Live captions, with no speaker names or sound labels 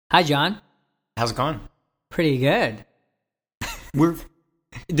Hi, John. How's it going? Pretty good. We're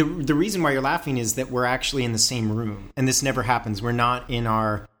the reason why you're laughing is that we're actually in the same room, and this never happens. We're not in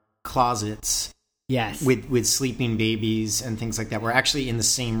our closets, Yes. with sleeping babies and things like that. We're actually in the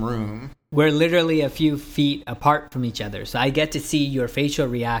same room. We're literally a few feet apart from each other, so I get to see your facial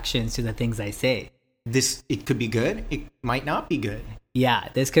reactions to the things I say. It could be good. It might not be good. Yeah,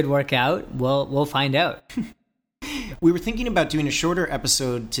 this could work out. We'll find out. We were thinking about doing a shorter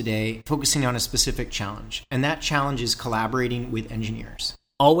episode today, focusing on a specific challenge, and that challenge is collaborating with engineers.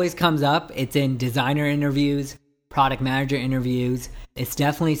 Always comes up. It's in designer interviews, product manager interviews. It's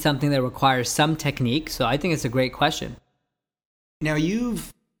definitely something that requires some technique, so I think it's a great question. Now,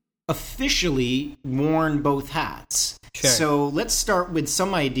 you've officially worn both hats. Sure. So let's start with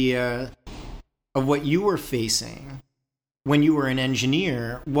some idea of what you were facing when you were an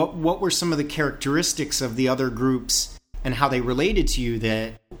engineer. What were some of the characteristics of the other groups and how they related to you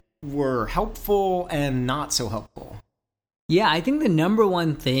that were helpful and not so helpful? Yeah, I think the number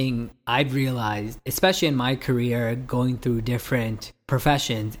one thing I've realized, especially in my career going through different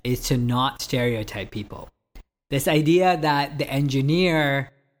professions, is to not stereotype people. This idea that the engineer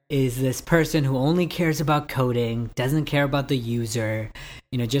is this person who only cares about coding, doesn't care about the user,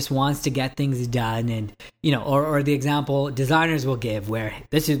 just wants to get things done. And, or the example designers will give where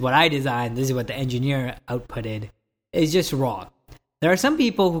this is what I designed, this is what the engineer outputted, is just wrong. There are some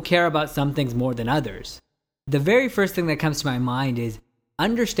people who care about some things more than others. The very first thing that comes to my mind is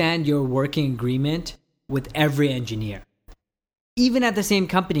understand your working agreement with every engineer. Even at the same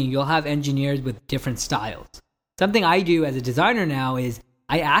company, you'll have engineers with different styles. Something I do as a designer now is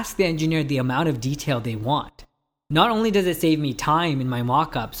I ask the engineer the amount of detail they want. Not only does it save me time in my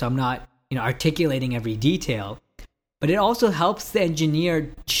mock-up, so I'm not, articulating every detail, but it also helps the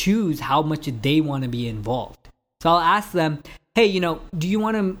engineer choose how much they want to be involved. So I'll ask them, hey, do you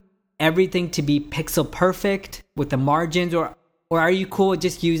want everything to be pixel perfect with the margins, or are you cool with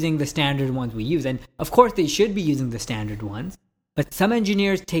just using the standard ones we use? And of course, they should be using the standard ones, but some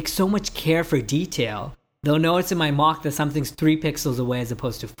engineers take so much care for detail. They'll notice in my mock that something's 3 pixels away as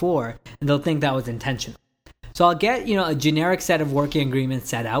opposed to 4, and they'll think that was intentional. So I'll get, a generic set of working agreements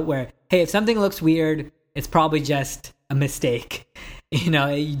set out where, hey, if something looks weird, it's probably just a mistake.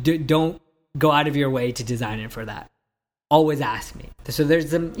 You don't go out of your way to design it for that. Always ask me. So there's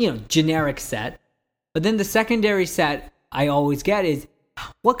some, generic set. But then the secondary set I always get is,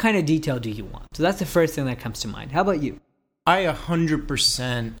 what kind of detail do you want? So that's the first thing that comes to mind. How about you? I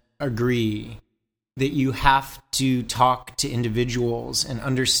 100% agree that you have to talk to individuals and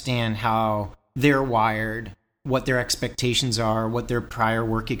understand how they're wired, what their expectations are, what their prior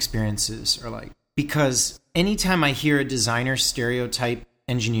work experiences are like. Because anytime I hear a designer stereotype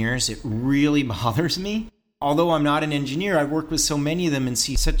engineers, it really bothers me. Although I'm not an engineer, I've worked with so many of them and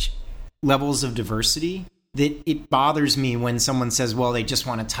see such levels of diversity that it bothers me when someone says, well, they just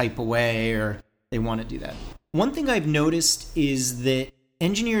want to type away or they want to do that. One thing I've noticed is that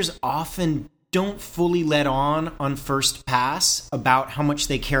engineers often don't fully let on first pass about how much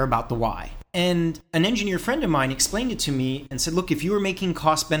they care about the why. And an engineer friend of mine explained it to me and said, look, if you were making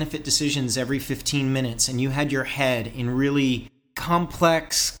cost-benefit decisions every 15 minutes and you had your head in really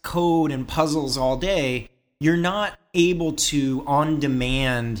complex code and puzzles all day, you're not able to, on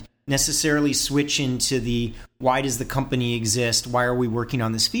demand, necessarily switch into the why does the company exist? Why are we working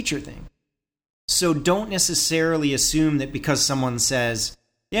on this feature thing? So don't necessarily assume that because someone says,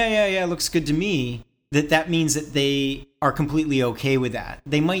 yeah, looks good to me, that means that they are completely okay with that.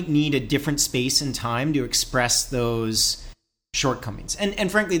 They might need a different space and time to express those shortcomings. And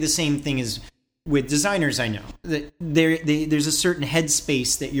frankly, the same thing is with designers. I know that there's a certain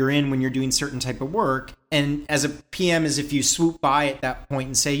headspace that you're in when you're doing certain type of work. And as a PM, as if you swoop by at that point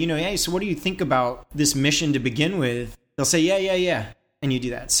and say, hey, so what do you think about this mission to begin with? They'll say, yeah. And you do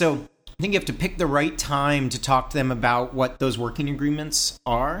that. So I think you have to pick the right time to talk to them about what those working agreements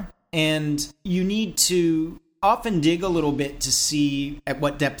are. And you need to often dig a little bit to see at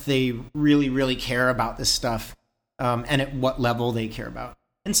what depth they really, really care about this stuff, and at what level they care about.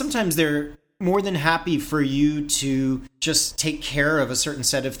 And sometimes they're more than happy for you to just take care of a certain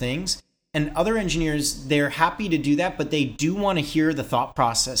set of things. And other engineers, they're happy to do that, but they do want to hear the thought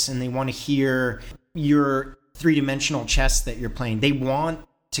process and they want to hear your three-dimensional chess that you're playing. They want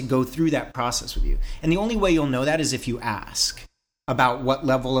to go through that process with you. And the only way you'll know that is if you ask about what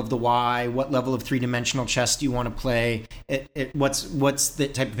level of the why, what level of three-dimensional chess do you want to play, what's the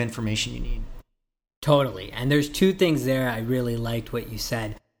type of information you need. Totally. And there's 2 things there I really liked what you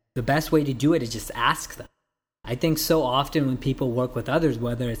said. The best way to do it is just ask them. I think so often when people work with others,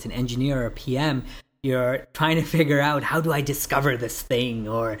 whether it's an engineer or a PM, you're trying to figure out, how do I discover this thing?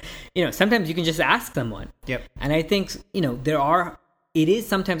 Or, sometimes you can just ask someone. Yep. And I think, it is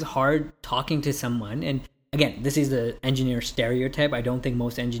sometimes hard talking to someone. And again, this is the engineer stereotype. I don't think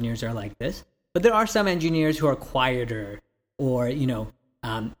most engineers are like this. But there are some engineers who are quieter or,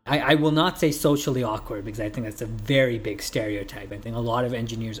 I will not say socially awkward, because I think that's a very big stereotype. I think a lot of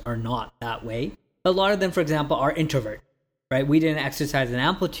engineers are not that way. A lot of them, for example, are introvert, right? We did an exercise in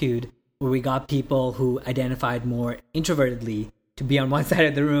Amplitude where we got people who identified more introvertedly to be on one side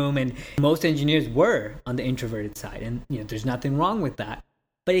of the room, and most engineers were on the introverted side. And there's nothing wrong with that.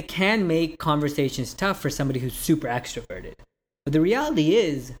 But it can make conversations tough for somebody who's super extroverted. But the reality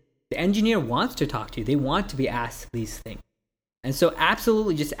is, the engineer wants to talk to you. They want to be asked these things. And so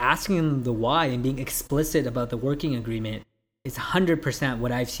absolutely just asking them the why and being explicit about the working agreement is 100%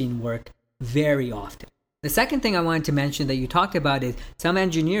 what I've seen work very often. The second thing I wanted to mention that you talked about is some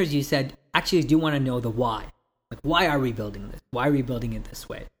engineers, you said, actually do want to know the why. Like, why are we building this? Why are we building it this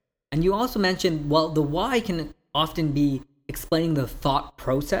way? And you also mentioned, well, the why can often be explaining the thought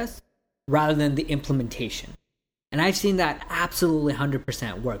process rather than the implementation. And I've seen that absolutely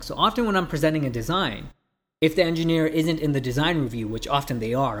 100% work. So often when I'm presenting a design, if the engineer isn't in the design review, which often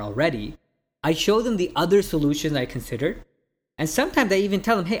they are already, I show them the other solutions I considered. And sometimes I even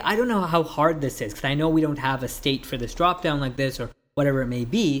tell them, hey, I don't know how hard this is, because I know we don't have a state for this dropdown like this or whatever it may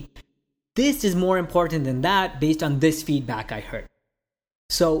be. This is more important than that based on this feedback I heard.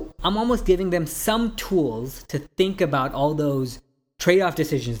 So I'm almost giving them some tools to think about all those trade-off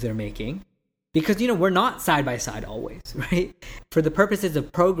decisions they're making. Because, we're not side by side always, right? For the purposes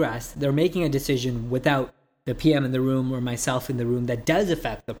of progress, they're making a decision without the PM in the room or myself in the room that does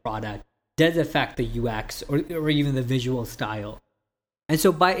affect the product, does affect the UX or even the visual style. And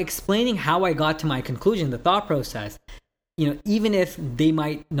so by explaining how I got to my conclusion, the thought process, even if they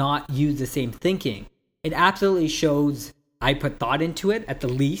might not use the same thinking, it absolutely shows I put thought into it at the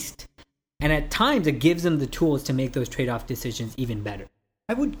least. And at times it gives them the tools to make those trade-off decisions even better.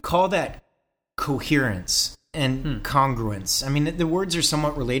 I would call that coherence and congruence. I mean, the words are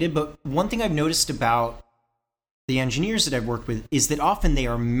somewhat related, but one thing I've noticed about the engineers that I've worked with is that often they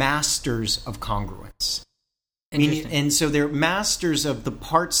are masters of congruence. And so they're masters of the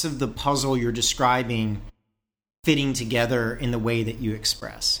parts of the puzzle you're describing fitting together in the way that you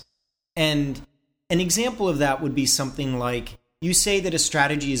express. And an example of that would be something like, you say that a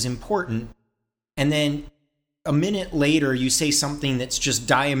strategy is important, and then a minute later, you say something that's just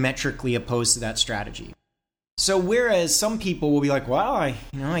diametrically opposed to that strategy. So whereas some people will be like, well,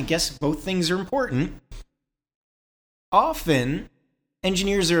 I guess both things are important. Often,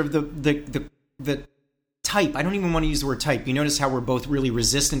 engineers are of the type. I don't even want to use the word type. You notice how we're both really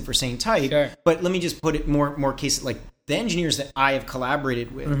resistant for saying type. Sure. But let me just put it more cases, like the engineers that I have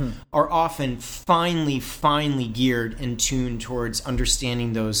collaborated with are often finely geared and tuned towards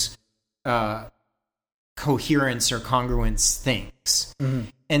understanding those coherence or congruence things.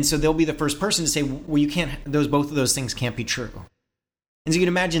 And so they'll be the first person to say, well, both of those things can't be true. And so you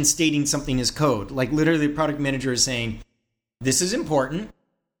can imagine stating something as code, like literally the product manager is saying, this is important.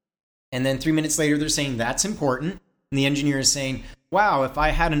 And then 3 minutes later, they're saying that's important. And the engineer is saying, wow, if I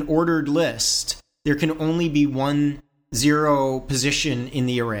had an ordered list, there can only be one 0 position in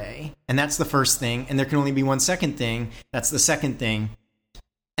the array. And that's the first thing. And there can only be one second thing. That's the second thing.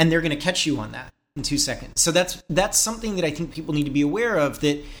 And they're going to catch you on that in 2 seconds. So that's something that I think people need to be aware of,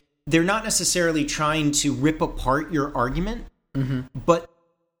 that they're not necessarily trying to rip apart your argument, but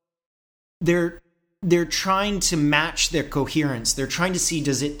they're trying to match their coherence. They're trying to see,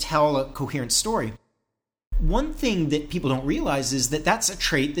 does it tell a coherent story? One thing that people don't realize is that that's a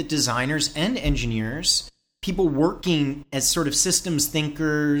trait that designers and engineers, people working as sort of systems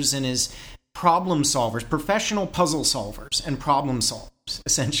thinkers and as problem solvers, professional puzzle solvers and problem solvers,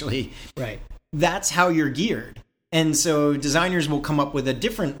 essentially. Right. That's how you're geared. And so designers will come up with a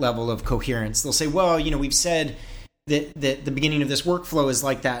different level of coherence. They'll say, well, we've said that the beginning of this workflow is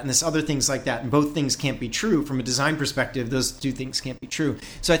like that and this other thing's like that, and both things can't be true. From a design perspective, those two things can't be true.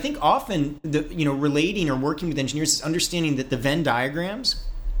 So I think often relating or working with engineers is understanding that the Venn diagrams,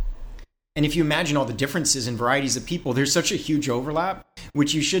 and if you imagine all the differences and varieties of people, there's such a huge overlap,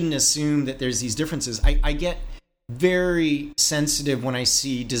 which you shouldn't assume that there's these differences. I get very sensitive when I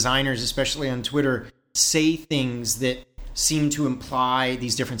see designers, especially on Twitter, say things that seem to imply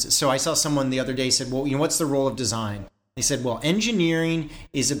these differences. So I saw someone the other day said, well, what's the role of design? They said, well, engineering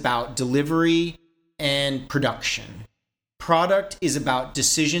is about delivery and production. Product is about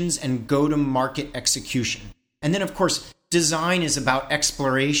decisions and go-to-market execution. And then, of course, design is about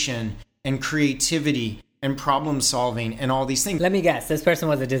exploration and creativity and problem solving and all these things. Let me guess. This person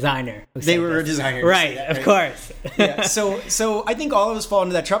was a designer. They were a designer. Right, of course. Yeah. So I think all of us fall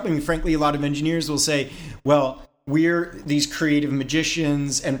into that trap. I mean, frankly, a lot of engineers will say, well, we're these creative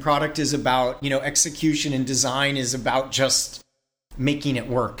magicians and product is about, execution, and design is about just making it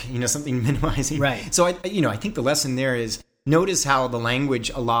work, something minimizing. Right. So I think the lesson there is notice how the language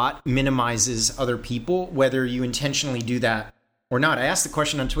a lot minimizes other people, whether you intentionally do that or not. I asked the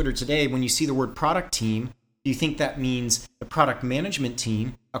question on Twitter today, when you see the word product team, do you think that means a product management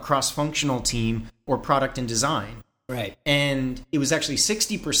team, a cross-functional team, or product and design? Right. And it was actually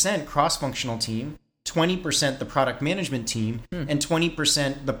 60% cross-functional team, 20% the product management team, and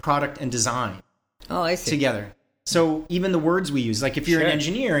 20% the product and design. Oh, I see. Together. So even the words we use, like if you're Sure. an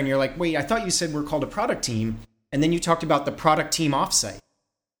engineer and you're like, wait, I thought you said we're called a product team, and then you talked about the product team offsite.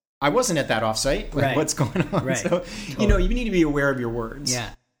 I wasn't at that offsite. Like, Right. what's going on? Right. So, Totally. you need to be aware of your words. Yeah.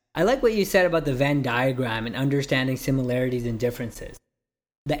 I like what you said about the Venn diagram and understanding similarities and differences.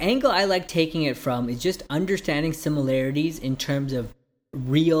 The angle I like taking it from is just understanding similarities in terms of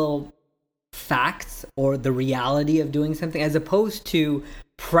real facts or the reality of doing something, as opposed to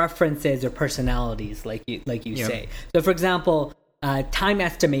preferences or personalities, like you Yeah. say. So, for example, time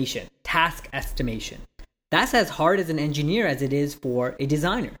estimation, task estimation. That's as hard as an engineer as it is for a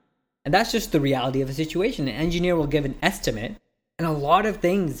designer. And that's just the reality of a situation. An engineer will give an estimate, and a lot of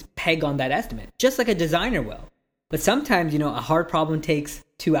things peg on that estimate, just like a designer will. But sometimes, a hard problem takes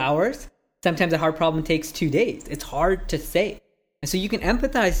 2 hours. Sometimes a hard problem takes 2 days. It's hard to say. And so you can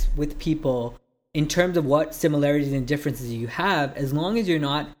empathize with people in terms of what similarities and differences you have, as long as you're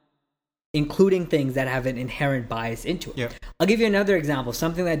not including things that have an inherent bias into it. Yep. I'll give you another example,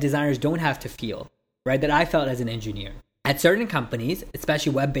 something that designers don't have to feel, right? That I felt as an engineer. At certain companies,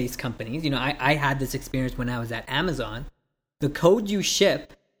 especially web-based companies, I had this experience when I was at Amazon. The code you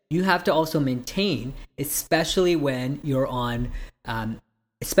ship, you have to also maintain, especially when you're on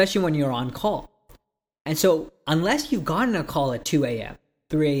call. And so unless you've gotten a call at 2 a.m.,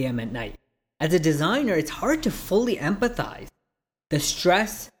 3 a.m. at night, as a designer, it's hard to fully empathize the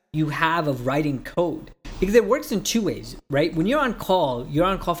stress you have of writing code, because it works in two ways, right? When you're on call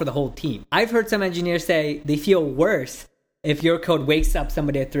for the whole team. I've heard some engineers say they feel worse if your code wakes up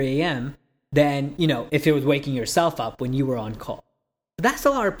somebody at 3 a.m. than, if it was waking yourself up when you were on call. But that's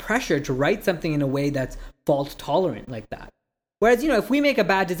a lot of pressure to write something in a way that's fault tolerant like that. Whereas, if we make a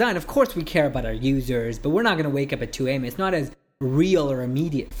bad design, of course we care about our users, but we're not going to wake up at 2 a.m. It's not as real or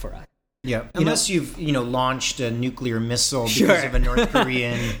immediate for us. Yeah, unless you've launched a nuclear missile because Sure. of a North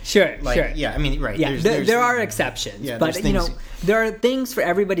Korean. Sure. Yeah, I mean, right. Yeah, there are exceptions, Yeah, but there's things- there are things for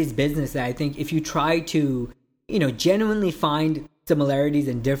everybody's business that I think if you try to, genuinely find similarities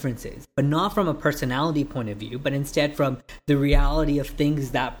and differences, but not from a personality point of view, but instead from the reality of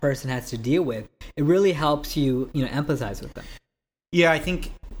things that person has to deal with, it really helps you, empathize with them. Yeah, I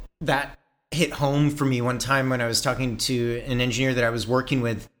think that hit home for me one time when I was talking to an engineer that I was working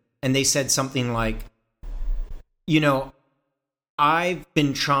with, and they said something like, I've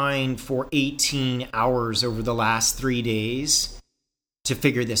been trying for 18 hours over the last 3 days to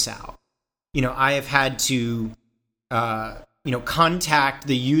figure this out. I have had to, contact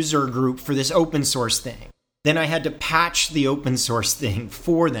the user group for this open source thing. Then I had to patch the open source thing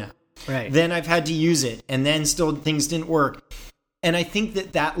for them. Right. Then I've had to use it, and then still things didn't work. And I think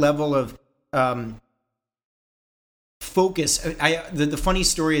that level of focus. The funny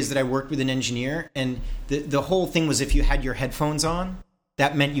story is that I worked with an engineer, and the whole thing was if you had your headphones on,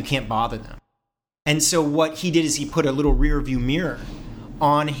 that meant you can't bother them. And so what he did is he put a little rear view mirror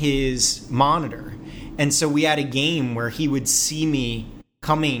on his monitor. And so we had a game where he would see me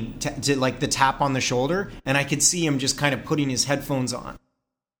coming to like the tap on the shoulder, and I could see him just kind of putting his headphones on.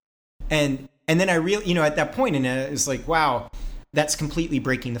 And then I really, at that point, and it's like, wow, that's completely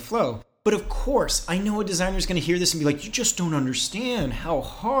breaking the flow. But of course, I know a designer is going to hear this and be like, you just don't understand how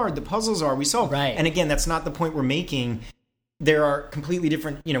hard the puzzles are we solve. Right. And again, that's not the point we're making. There are completely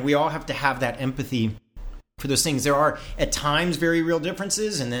different, we all have to have that empathy for those things. There are at times very real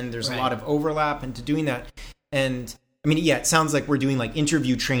differences, and then there's Right. a lot of overlap into doing that. And I mean, yeah, it sounds like we're doing like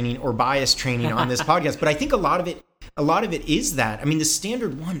interview training or bias training on this podcast, but I think a lot of it is that. I mean, the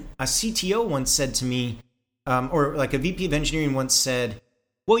standard one, a CTO once said to me, or like a VP of engineering once said,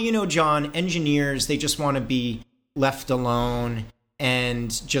 well, John, engineers, they just want to be left alone and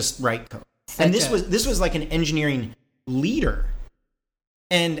just write code. And this was like an engineering leader.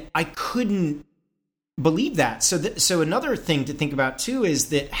 And I couldn't believe that. So another thing to think about too is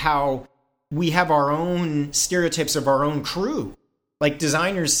that how we have our own stereotypes of our own crew. Like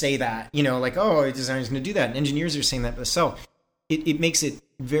designers say that, like, oh, a designer's going to do that. And engineers are saying that. So it makes it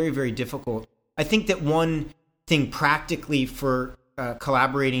very, very difficult I think that one thing practically for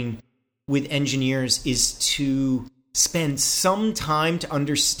collaborating with engineers is to spend some time to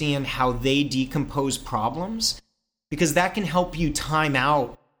understand how they decompose problems, because that can help you time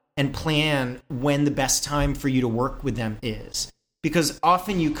out and plan when the best time for you to work with them is. Because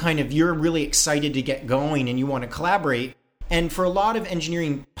often you're really excited to get going and you want to collaborate. And for a lot of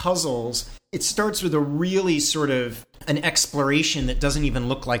engineering puzzles, it starts with a really sort of an exploration that doesn't even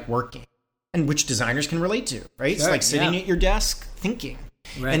look like working, and which designers can relate to, right? Sure, it's like sitting at your desk thinking.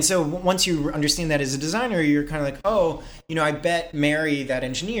 Right. And so once you understand that as a designer, you're kind of like, oh, I bet Mary, that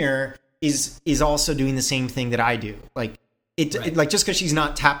engineer, is also doing the same thing that I do. Like like just because she's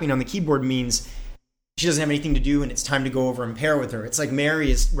not tapping on the keyboard means she doesn't have anything to do and it's time to go over and pair with her. It's like Mary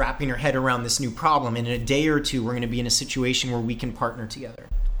is wrapping her head around this new problem, and in a day or two, we're going to be in a situation where we can partner together.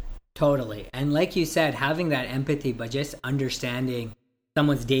 Totally. And like you said, having that empathy, but just understanding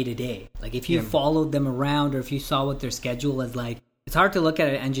someone's day-to-day. Like if you followed them around, or if you saw what their schedule is like, it's hard to look at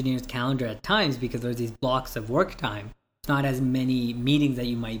an engineer's calendar at times because there's these blocks of work time. It's not as many meetings that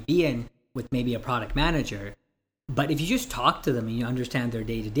you might be in with maybe a product manager. But if you just talk to them and you understand their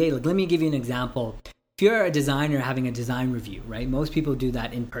day-to-day, like let me give you an example. If you're a designer having a design review, right? Most people do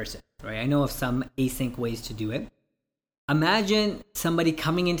that in person, right? I know of some async ways to do it. Imagine somebody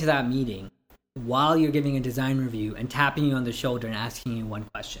coming into that meeting while you're giving a design review and tapping you on the shoulder and asking you one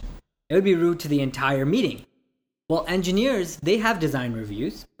question. It would be rude to the entire meeting. Well, engineers, they have design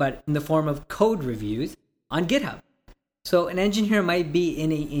reviews, but in the form of code reviews on GitHub. So an engineer might be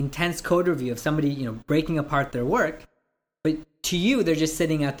in an intense code review of somebody, breaking apart their work, but to you, they're just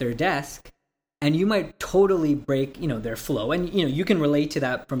sitting at their desk, and you might totally break, their flow. And, you can relate to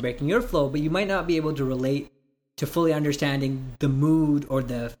that from breaking your flow, but you might not be able to relate to fully understanding the mood or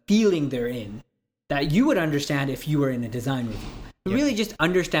the feeling they're in that you would understand if you were in a design review. Yep. Really just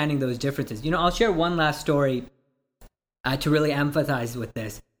understanding those differences. I'll share one last story to really empathize with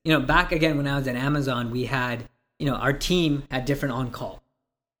this. Back again when I was at Amazon, we had, our team had different on-call.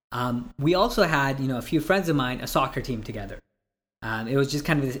 We also had, a few friends of mine, a soccer team together. It was just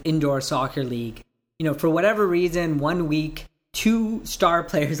kind of this indoor soccer league. For whatever reason, one week, 2 star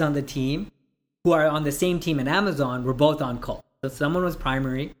players on the team who are on the same team at Amazon were both on call. So someone was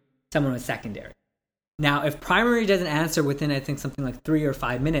primary, someone was secondary. Now, if primary doesn't answer within, I think, something like 3 or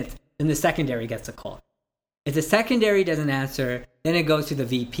 5 minutes, then the secondary gets a call. If the secondary doesn't answer, then it goes to the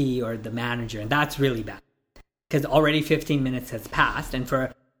VP or the manager, and that's really bad because already 15 minutes has passed. And for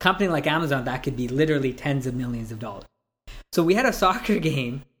a company like Amazon, that could be literally tens of millions of dollars. So we had a soccer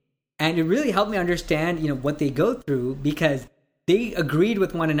game, and it really helped me understand, what they go through, because they agreed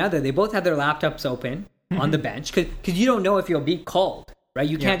with one another. They both had their laptops open on the bench because you don't know if you'll be called, right?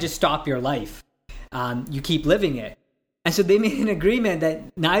 You can't just stop your life. You keep living it. And so they made an agreement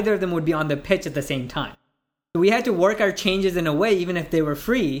that neither of them would be on the pitch at the same time. So we had to work our changes in a way, even if they were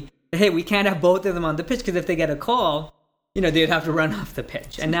free, that, hey, we can't have both of them on the pitch because if they get a call, they'd have to run off the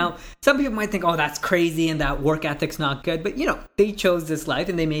pitch. And now some people might think, oh, that's crazy and that work ethic's not good. But, they chose this life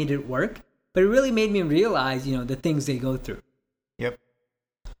and they made it work. But it really made me realize, the things they go through. Yep.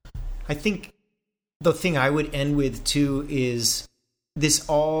 I think the thing I would end with, too, is this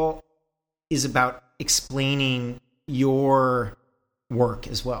all is about explaining your work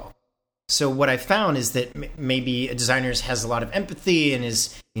as well. So what I found is that maybe a designer has a lot of empathy and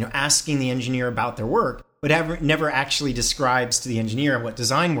is, asking the engineer about their work, but never actually describes to the engineer what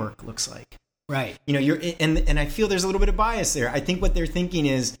design work looks like. Right. And I feel there's a little bit of bias there. I think what they're thinking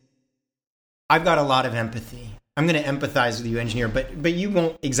is, I've got a lot of empathy. I'm going to empathize with you, engineer, but you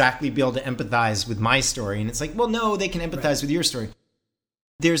won't exactly be able to empathize with my story. And it's like, well, no, they can empathize with your story.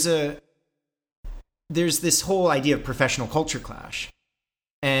 There's this whole idea of professional culture clash.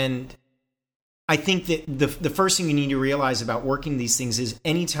 And I think that the first thing you need to realize about working these things is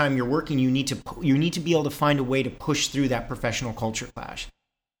anytime you're working, you need to be able to find a way to push through that professional culture clash.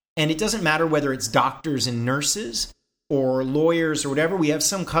 And it doesn't matter whether it's doctors and nurses or lawyers or whatever. We have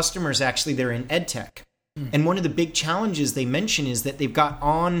some customers actually that are in ed tech. And one of the big challenges they mention is that they've got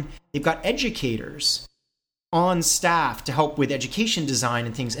educators on staff to help with education design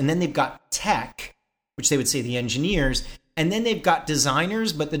and things. And then they've got tech, which they would say the engineers. And then they've got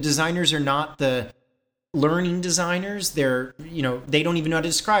designers, but the designers are not the learning designers. They're, they don't even know how to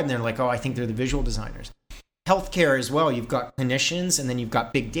describe them. They're like, oh, I think they're the visual designers. Healthcare as well. You've got clinicians, and then you've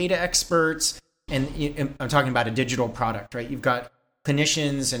got big data experts. And I'm talking about a digital product, right? You've got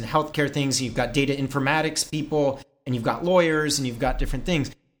clinicians and healthcare things. You've got data informatics people, and you've got lawyers, and you've got different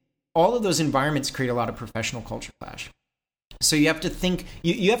things. All of those environments create a lot of professional culture clash. So you have to think,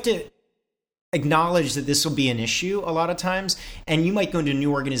 you have to acknowledge that this will be an issue a lot of times. And you might go into a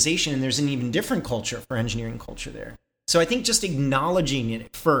new organization and there's an even different culture for engineering culture there. So I think just acknowledging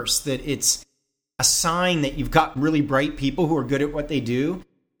it first, that it's a sign that you've got really bright people who are good at what they do.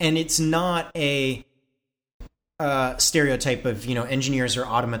 And it's not a stereotype of, engineers are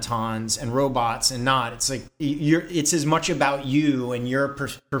automatons and robots and not. It's like it's as much about you and your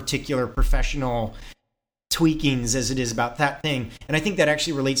particular professional tweakings as it is about that thing. And I think that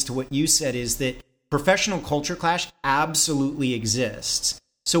actually relates to what you said, is that professional culture clash absolutely exists.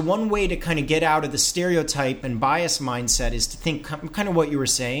 So one way to kind of get out of the stereotype and bias mindset is to think kind of what you were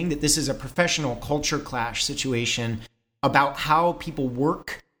saying, that this is a professional culture clash situation about how people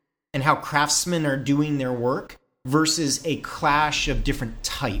work and how craftsmen are doing their work versus a clash of different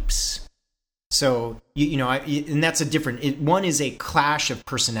types. So, and that's a different, one is a clash of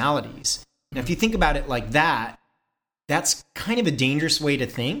personalities. Now, if you think about it like that, that's kind of a dangerous way to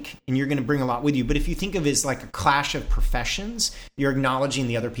think, and you're going to bring a lot with you. But if you think of it as like a clash of professions, you're acknowledging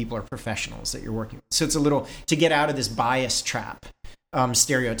the other people are professionals that you're working with. So it's a little, to get out of this bias trap,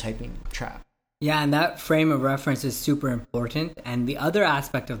 stereotyping trap. Yeah, and that frame of reference is super important. And the other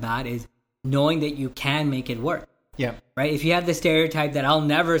aspect of that is knowing that you can make it work. Yeah. Right? If you have the stereotype that I'll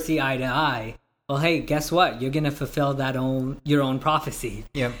never see eye to eye, well, hey, guess what? You're going to fulfill your own prophecy.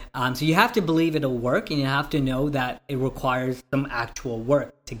 Yeah. So you have to believe it'll work, and you have to know that it requires some actual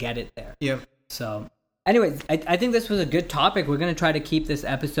work to get it there. Yeah. So anyways, I think this was a good topic. We're going to try to keep this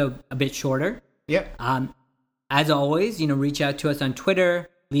episode a bit shorter. Yeah. As always, reach out to us on Twitter,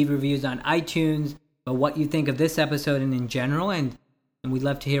 leave reviews on iTunes, but what you think of this episode and in general, and we'd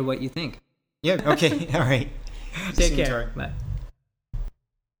love to hear what you think. Yeah. Okay. All right. Take care. Bye.